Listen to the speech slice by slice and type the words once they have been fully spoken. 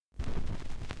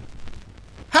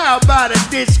How about a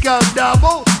disco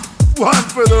double? One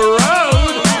for the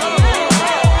road.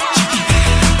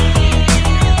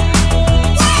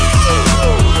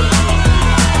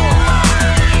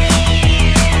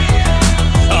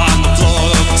 On the floor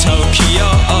of Tokyo,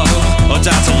 or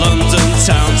down to London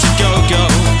town to go.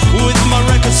 With my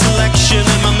record selection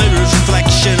and my mirror's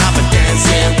reflection, I've been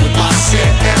dancing with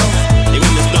myself, even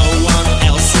there's no one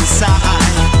else inside.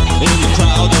 In the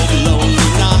crowd of lonely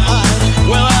night,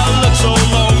 well, I look so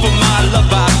long for my love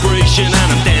vibration, and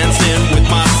I'm dancing with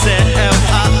myself.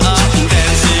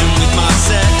 Dancing with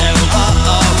myself.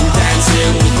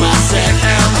 Dancing with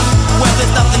myself. Well,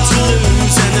 there's nothing to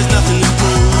lose and there's nothing to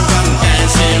prove. I'm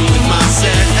dancing with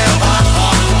myself.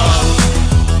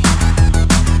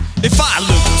 If I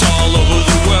looked all over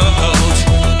the world,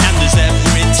 and there's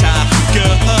every type of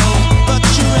girl, but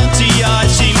your empty eyes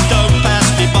seem don't pass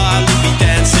me by. Leave me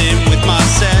dancing with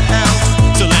myself.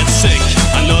 So let's sink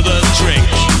another drink,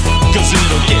 cause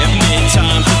it'll give me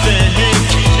time to think.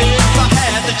 If I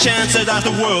had the chance I'd have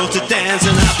the world to dance,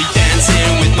 and I'd be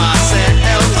dancing with myself.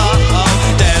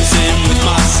 Dancing with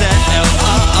myself.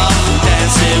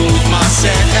 Dancing with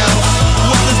myself.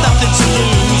 Well, there's nothing to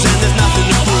lose and there's nothing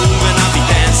to prove, and I'll be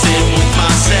dancing with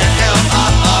myself.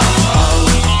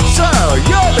 So,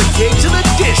 you're the kings of the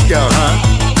disco, huh?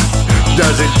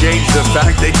 Doesn't change the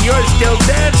fact that you're still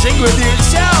dancing with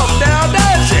yourself now.